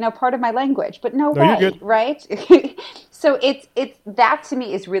bullshit, part of my language, but no way, you're good. right? So it's that to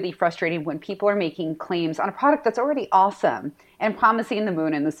me is really frustrating when people are making claims on a product that's already awesome and promising the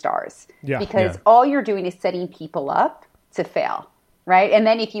moon and the stars. Yeah. Because all you're doing is setting people up to fail, right? And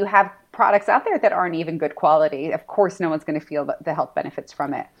then if you have products out there that aren't even good quality, of course no one's going to feel the health benefits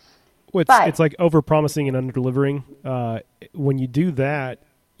from it. Well, it's like over-promising and under-delivering. When you do that,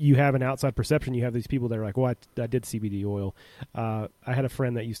 you have an outside perception. You have these people that are like, well, I did CBD oil. I had a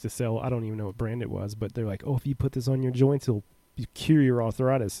friend that used to sell, I don't even know what brand it was, but they're like, oh, if you put this on your joints, it'll cure your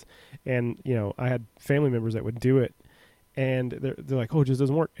arthritis. And, I had family members that would do it, and they're like, oh, it just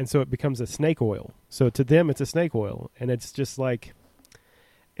doesn't work. And so it becomes a snake oil. So to them, it's a snake oil. And it's just like,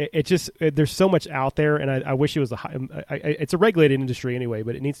 there's so much out there, and I wish it was it's a regulated industry anyway,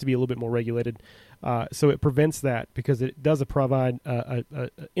 but it needs to be a little bit more regulated, so it prevents that, because it does provide a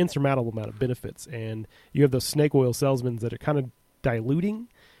insurmountable amount of benefits, and you have those snake oil salesmen that are kind of diluting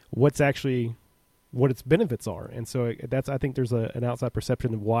what its benefits are, and so I think there's an outside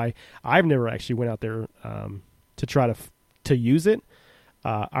perception of why I've never actually went out there to try to use it.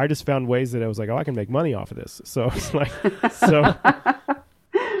 I just found ways that I was like, oh, I can make money off of this, so it's like so.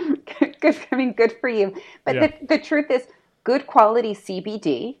 Good, I mean, good for you. But the truth is, good quality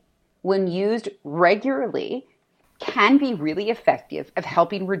CBD, when used regularly, can be really effective of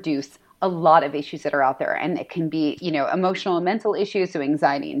helping reduce a lot of issues that are out there. And it can be, emotional and mental issues, so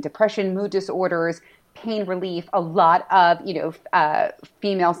anxiety and depression, mood disorders, pain relief, a lot of,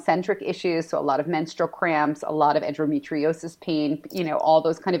 female-centric issues, so a lot of menstrual cramps, a lot of endometriosis pain, all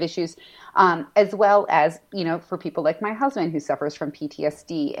those kind of issues, as well as, for people like my husband who suffers from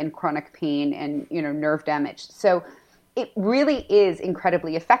PTSD and chronic pain and, nerve damage. So it really is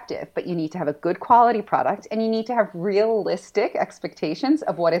incredibly effective, but you need to have a good quality product, and you need to have realistic expectations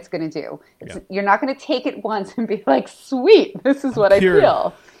of what it's going to do. You're not going to take it once and be like, sweet, this is what I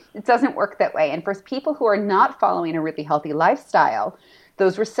feel. It doesn't work that way. And for people who are not following a really healthy lifestyle,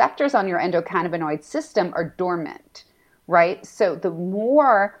 those receptors on your endocannabinoid system are dormant, right? So the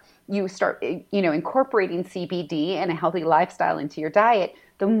more you start, incorporating CBD and a healthy lifestyle into your diet,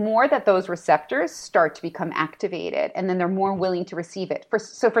 the more that those receptors start to become activated, and then they're more willing to receive it.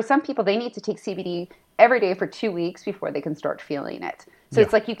 So for some people, they need to take CBD every day for 2 weeks before they can start feeling it. So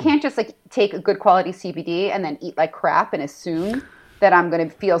it's like, you can't just take a good quality CBD and then eat like crap and assume that I'm going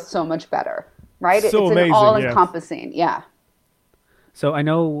to feel so much better, right? So it's amazing, all-encompassing, So I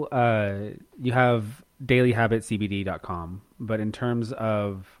know you have dailyhabitcbd.com, but in terms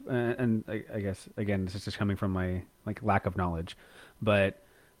of, and I guess, again, this is just coming from my lack of knowledge, but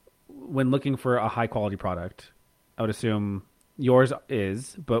when looking for a high-quality product, I would assume yours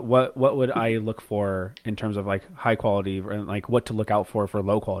is, but what would I look for in terms of high quality, and what to look out for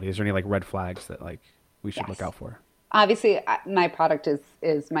low quality? Is there any red flags that we should look out for? Obviously, my product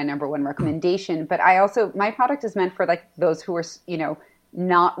is my number one recommendation, but my product is meant for those who are,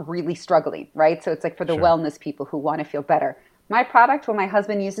 not really struggling, right? So it's for the wellness people who want to feel better. My product, when my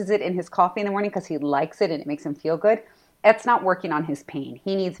husband uses it in his coffee in the morning because he likes it and it makes him feel good, it's not working on his pain.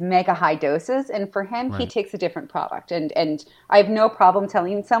 He needs mega high doses, and for him, he takes a different product. And I have no problem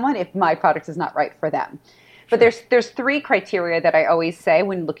telling someone if my product is not right for them. But there's 3 criteria that I always say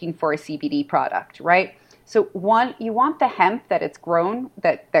when looking for a CBD product, right? So one, you want the hemp that it's grown,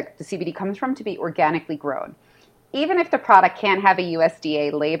 that the CBD comes from, to be organically grown. Even if the product can't have a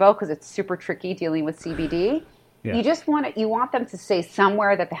USDA label, because it's super tricky dealing with CBD, you want them to say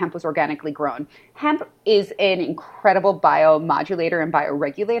somewhere that the hemp was organically grown. Hemp is an incredible biomodulator and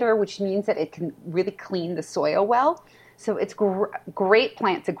bioregulator, which means that it can really clean the soil well. So it's great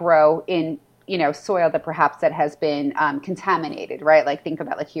plant to grow in soil that has been contaminated, right? Think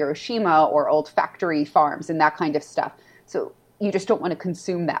about Hiroshima or old factory farms and that kind of stuff. So you just don't want to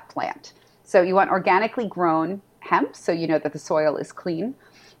consume that plant. So you want organically grown hemp, so you know that the soil is clean.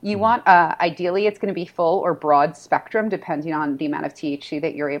 You want, ideally, it's going to be full or broad spectrum, depending on the amount of THC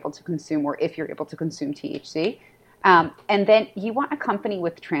that you're able to consume, or if you're able to consume THC. And then you want a company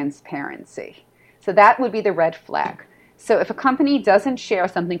with transparency. So that would be the red flag. So if a company doesn't share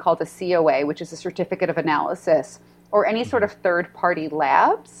something called a COA, which is a certificate of analysis, or any sort of third-party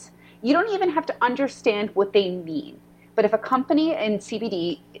labs, you don't even have to understand what they mean. But if a company in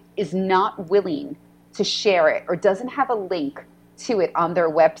CBD is not willing to share it or doesn't have a link to it on their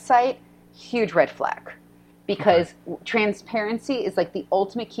website, huge red flag. Because transparency is the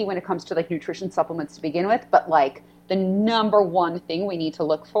ultimate key when it comes to nutrition supplements to begin with, but the number one thing we need to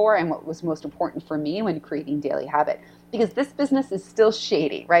look for, and what was most important for me when creating Daily Habit. Because this business is still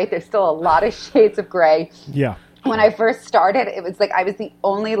shady, right? There's still a lot of shades of gray. Yeah. When I first started, it was I was the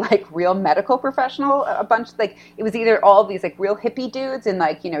only real medical professional. A bunch it was either all of these real hippie dudes in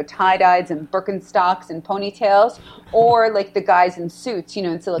tie-dyes and Birkenstocks and ponytails, or the guys in suits,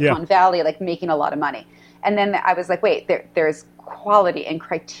 in Silicon Valley, making a lot of money. And then I was wait, there's quality and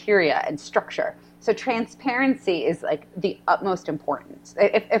criteria and structure. So transparency is the utmost importance.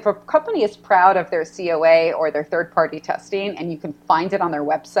 If a company is proud of their COA or their third-party testing, and you can find it on their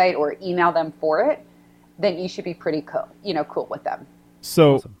website or email them for it, then you should be pretty cool with them.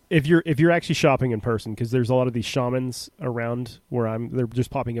 So Awesome. if you're actually shopping in person, because there's a lot of these shamans around where they're just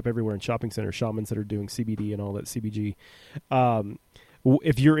popping up everywhere in shopping centers, shamans that are doing CBD and all that CBG.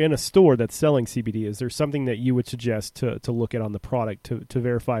 If you're in a store that's selling CBD, is there something that you would suggest to look at on the product to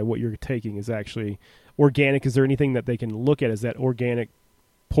verify what you're taking is actually organic? Is there anything that they can look at? Is that organic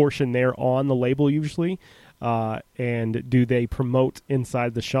portion there on the label usually? And do they promote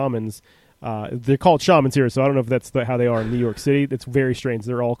inside the shamans? They're called shamans here, so I don't know if that's how they are in New York City. It's very strange.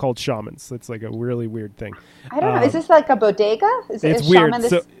 They're all called shamans. It's like a really weird thing. I don't know. Is this like a bodega? It's weird. Shaman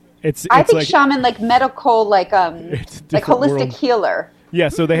So it's I think like, shaman like medical, like holistic world. healer. Yeah,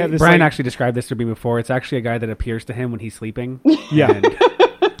 so they have this. Brian like, actually described this to me before. It's actually a guy that appears to him when he's sleeping. Yeah, And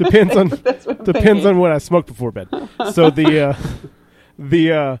depends on thinking. what I smoked before bed. So so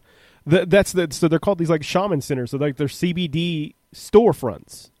they're called these like shaman centers. So like they're CBD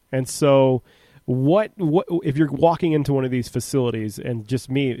storefronts. And so what if you're walking into one of these facilities, and just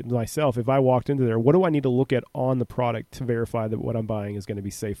myself, if I walked into there, what do I need to look at on the product to verify that what I'm buying is going to be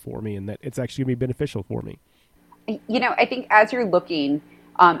safe for me and that it's actually going to be beneficial for me? I think as you're looking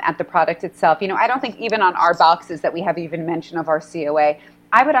at the product itself, I don't think even on our boxes that we have even mention of our COA,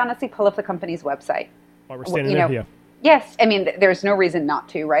 I would honestly pull up the company's website. While we're standing there, yeah. Yes. I mean, there's no reason not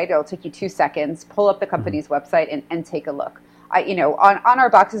to, right? It'll take you 2 seconds, pull up the company's website and take a look. On our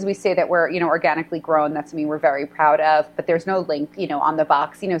boxes, we say that we're, organically grown. That's something we're very proud of, but there's no link, on the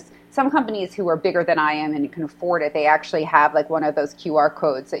box. Some companies who are bigger than I am and can afford it, they actually have like one of those QR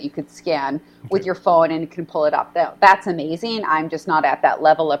codes that you could scan with your phone and you can pull it up. That's amazing. I'm just not at that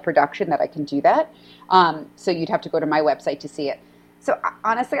level of production that I can do that. So you'd have to go to my website to see it. So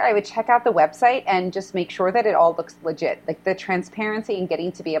honestly, I would check out the website and just make sure that it all looks legit. Like the transparency and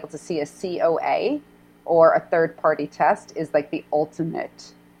getting to be able to see a COA or a third-party test is like the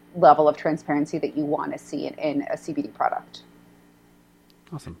ultimate level of transparency that you want to see in a CBD product.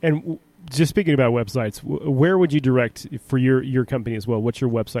 awesome. And just speaking about websites, where would you direct for your company as well? What's your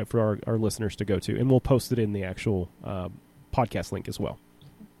website for our listeners to go to? And we'll post it in the actual podcast link as well.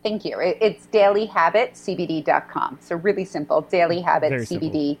 Thank you. It's dailyhabitcbd.com. So really simple,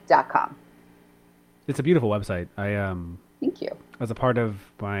 dailyhabitcbd.com. It's a beautiful website. Thank you. As a part of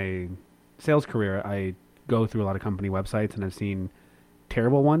my sales career, I go through a lot of company websites, and I've seen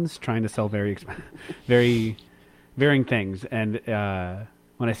terrible ones trying to sell very varying things. And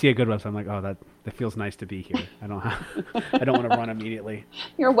when I see a good website, I'm like, oh, that feels nice to be here. I don't want to run immediately.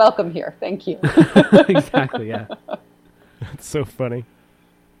 You're welcome here. Thank you. Exactly. Yeah. It's so funny.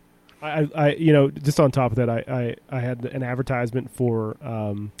 I just on top of that, I had an advertisement for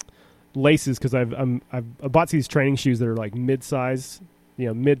laces because I've bought these training shoes that are like mid-size,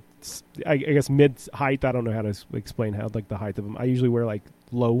 I guess mid height. I don't know how to explain how like the height of them. I usually wear like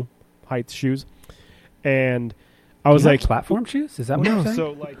low height shoes, and I was like platform shoes. Is that what you're saying?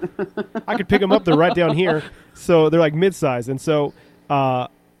 So like I could pick them up. They're right down here, so they're like mid-size, and so.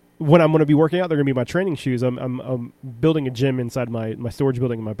 When I'm going to be working out, they're going to be my training shoes. I'm building a gym inside my storage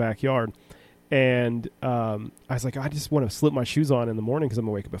building in my backyard. And I was like, I just want to slip my shoes on in the morning because I'm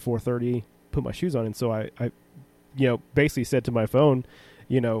going to wake up at 4:30, put my shoes on. And so I basically said to my phone,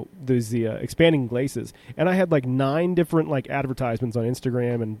 there's the expanding laces. And I had like 9 different like advertisements on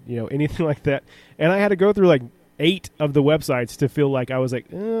Instagram and, anything like that. And I had to go through like 8 of the websites to feel like I was like,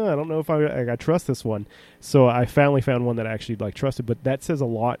 I don't know if I trust this one. So I finally found one that I actually like trusted, but that says a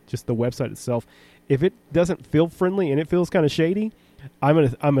lot, just the website itself. If it doesn't feel friendly and it feels kind of shady,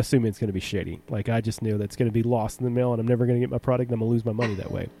 I'm assuming it's going to be shady. Like I just knew that's going to be lost in the mail and I'm never going to get my product and I'm going to lose my money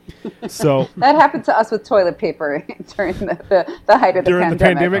that way. So that happened to us with toilet paper during the height of the during pandemic. The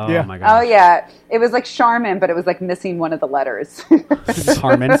pandemic, yeah. Oh my God. Oh yeah, it was like Charmin, but it was like missing one of the letters.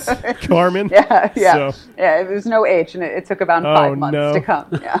 Carmen's. Carmen. Yeah. So, yeah. It was no H, and it took about 5 months to come.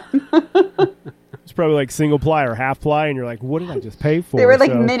 Yeah. It's probably like single ply or half ply, and you're like, what did I just pay for? They were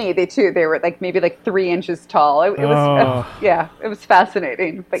like mini. They were like maybe like 3 inches tall. It was it was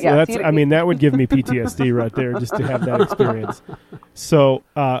fascinating. But so that would give me PTSD right there just to have that experience. So,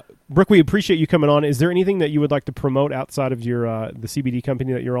 Brooke, we appreciate you coming on. Is there anything that you would like to promote outside of your the CBD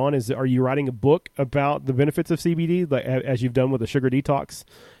company that you're on? Are you writing a book about the benefits of CBD, like as you've done with the sugar detox?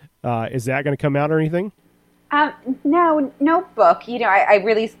 Is that going to come out or anything? No book. I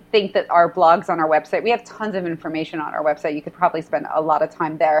really think that our blogs on our website, we have tons of information on our website. You could probably spend a lot of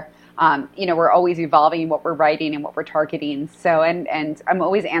time there. We're always evolving what we're writing and what we're targeting. So, and I'm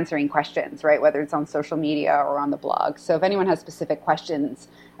always answering questions, right? Whether it's on social media or on the blog. So if anyone has specific questions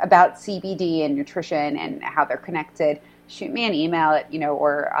about CBD and nutrition and how they're connected, shoot me an email at,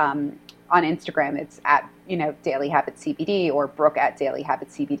 or on Instagram, it's at, Daily Habit CBD or Brooke at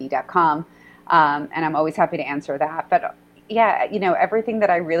dailyhabitcbd.com. And I'm always happy to answer that. But, yeah, everything that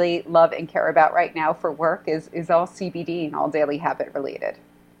I really love and care about right now for work is all CBD and all Daily Habit related.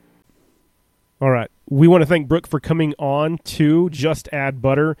 All right. We want to thank Brooke for coming on to Just Add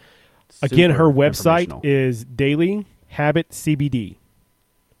Butter. Again, her website is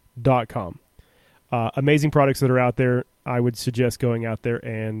dailyhabitcbd.com. Amazing products that are out there. I would suggest going out there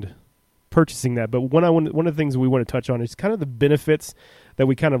and purchasing that. But one of the things we want to touch on is kind of the benefits that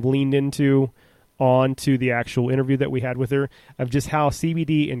we kind of leaned into onto the actual interview that we had with her, of just how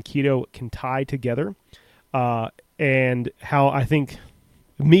CBD and keto can tie together, and how I think,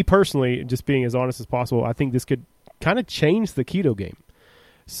 me personally, just being as honest as possible, I think this could kind of change the keto game.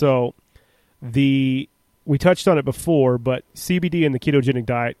 So we touched on it before, but CBD and the ketogenic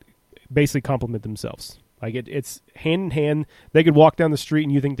diet basically complement themselves. Like it's hand in hand. They could walk down the street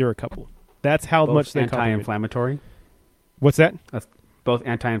and you think they're a couple. That's how both much they anti-inflammatory. What's that? That's both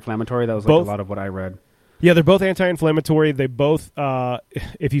anti-inflammatory. That was like a lot of what I read. Yeah, they're both anti-inflammatory. They both,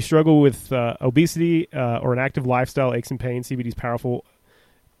 if you struggle with obesity or an active lifestyle, aches and pains, CBD's powerful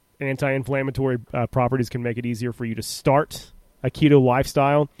anti-inflammatory properties can make it easier for you to start a keto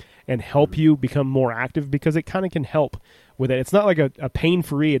lifestyle and help you become more active, because it kind of can help with it. It's not like a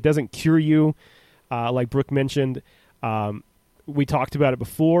pain-free. It doesn't cure you, like Brooke mentioned. We talked about it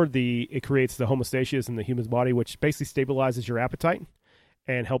before. It creates the homeostasis in the human's body, which basically stabilizes your appetite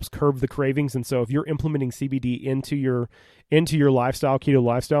and helps curb the cravings. And so if you're implementing CBD into your lifestyle, keto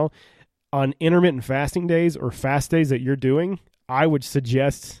lifestyle, on intermittent fasting days or fast days that you're doing, I would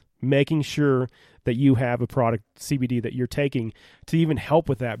suggest making sure that you have a product, CBD, that you're taking to even help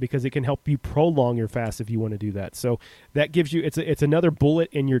with that, because it can help you prolong your fast if you want to do that. So that gives you, it's another bullet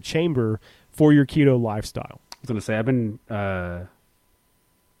in your chamber for your keto lifestyle. I was going to say, I've been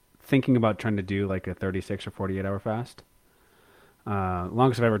thinking about trying to do like a 36 or 48 hour fast.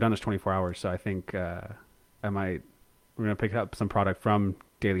 Longest I've ever done is 24 hours. So I think we're going to pick up some product from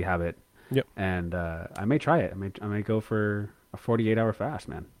Daily Habit. Yep. And I may try it. I may go for a 48 hour fast,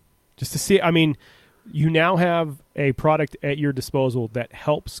 man. Just to see, I mean, you now have a product at your disposal that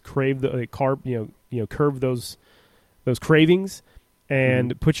helps curb those cravings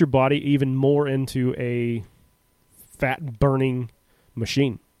and put your body even more into a fat burning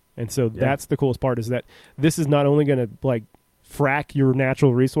machine. And so that's the coolest part, is that this is not only going to like frack your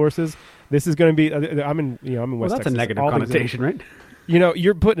natural resources. This is going to be, I'm in West Texas. That's a negative connotation, right?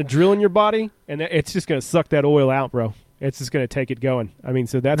 You're putting a drill in your body and it's just going to suck that oil out, bro. It's just going to take it going. I mean,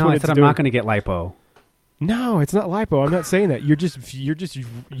 so that's what it's doing. I'm not going to get lipo. No, it's not lipo. I'm not saying that. You're just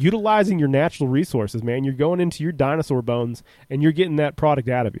utilizing your natural resources, man. You're going into your dinosaur bones and you're getting that product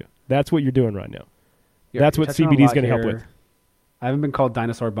out of you. That's what you're doing right now. That's what CBD is going to help with. I haven't been called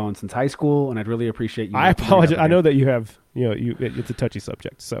dinosaur bones since high school, and I'd really appreciate you. I apologize. I know that you have. It's a touchy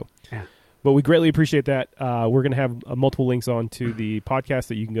subject. So, yeah. But we greatly appreciate that. We're going to have multiple links on to the podcast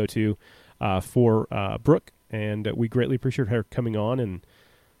that you can go to for Brooke. And we greatly appreciate her coming on. And,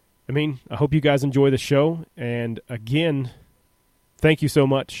 I mean, I hope you guys enjoy the show. And, again, thank you so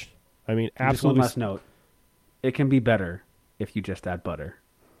much. I mean, absolutely. Just one last note. It can be better if you just add butter.